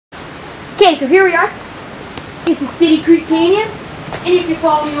Okay, so here we are. It's the City Creek Canyon, and if you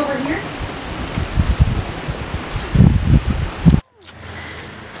follow me over here,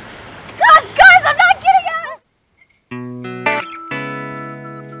 gosh, guys, I'm not getting out!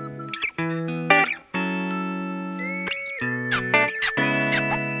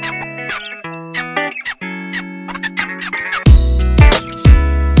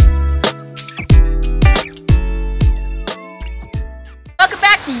 Welcome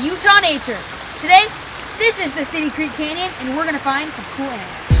back to Utah Nature. Today, this is the City Creek Canyon, and we're gonna find some cool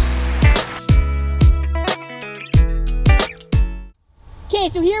animals. Okay,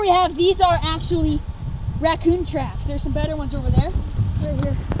 so here we have, these are actually raccoon tracks. There's some better ones over there, right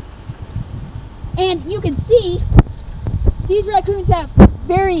here. And you can see, these raccoons have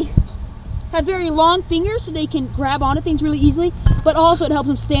very long fingers, so they can grab onto things really easily, but also it helps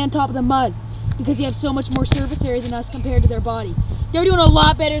them stay on top of the mud because they have so much more surface area than us compared to their body. They're doing a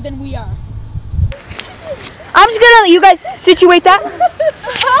lot better than we are. I'm just gonna let you guys situate that.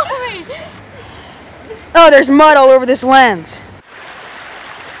 Oh, there's mud all over this lens.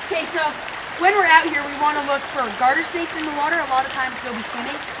 Okay, so when we're out here, we want to look for garter snakes in the water. A lot of times they'll be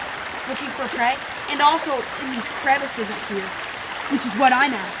swimming, looking for prey, and also in these crevices up here, which is what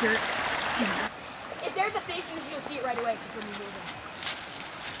I'm after. Excuse me. If there's a fish, you'll see it right away because we're moving.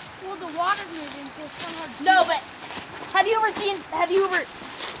 Well, the water's moving, so it's hard to No, but have you ever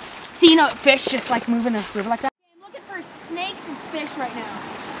seen a fish just like moving in a river like that? Okay, I'm looking for snakes and fish right now.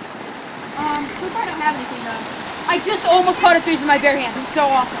 We probably don't have anything though. I just almost caught a fish with my bare hands. It's so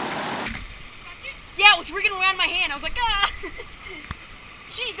awesome. Yeah, it was wriggling around my hand. I was like, ah!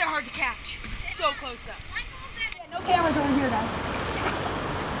 Jeez, they're hard to catch. So close though. Yeah, no cameras over here though.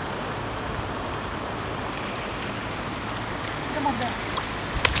 Someone's there.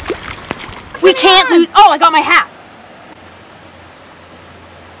 We can't lose. Oh, I got my hat.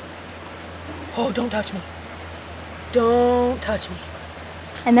 Oh, don't touch me. Don't touch me.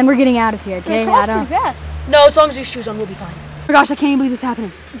 And then we're getting out of here, okay? Pretty fast. No, as long as your shoes on, we'll be fine. Oh my gosh, I can't even believe this is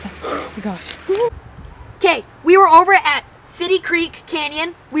happening. Oh my gosh. Okay, we were over at City Creek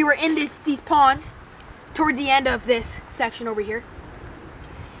Canyon. We were in these ponds toward the end of this section over here.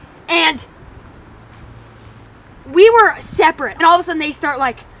 And we were separate. And all of a sudden they start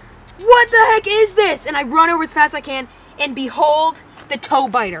like, what the heck is this? And I run over as fast as I can, and behold, the toe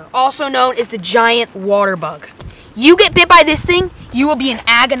biter, also known as the giant water bug. You get bit by this thing, you will be in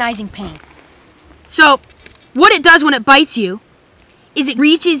agonizing pain. So, what it does when it bites you is it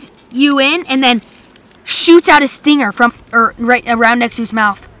reaches you in and then shoots out a stinger from right around next to its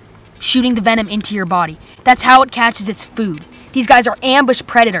mouth, shooting the venom into your body. That's how it catches its food. These guys are ambush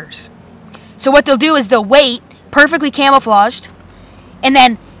predators. So what they'll do is they'll wait, perfectly camouflaged, and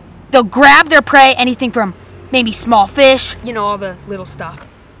then they'll grab their prey, anything from maybe small fish, you know, all the little stuff.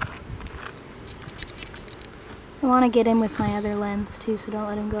 I want to get in with my other lens too, so don't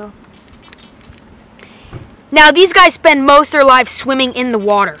let him go. Now these guys spend most of their lives swimming in the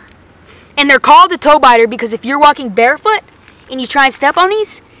water. And they're called a toe biter because if you're walking barefoot and you try and step on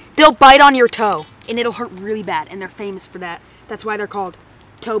these, they'll bite on your toe and it'll hurt really bad, and they're famous for that. That's why they're called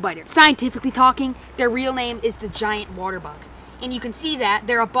toe biters. Scientifically talking, their real name is the giant water bug. And you can see that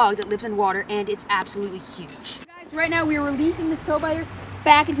they're a bug that lives in water, and it's absolutely huge. Guys, right now we are releasing this toe biter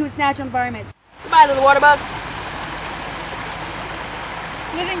back into its natural environment. Goodbye, little water bug.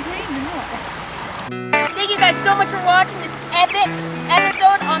 living green manure. Thank you guys so much for watching this epic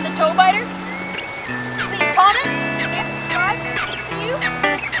episode on the toe biter. Please comment and subscribe, and see you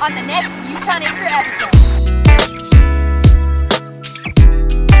on the next Utah Nature episode.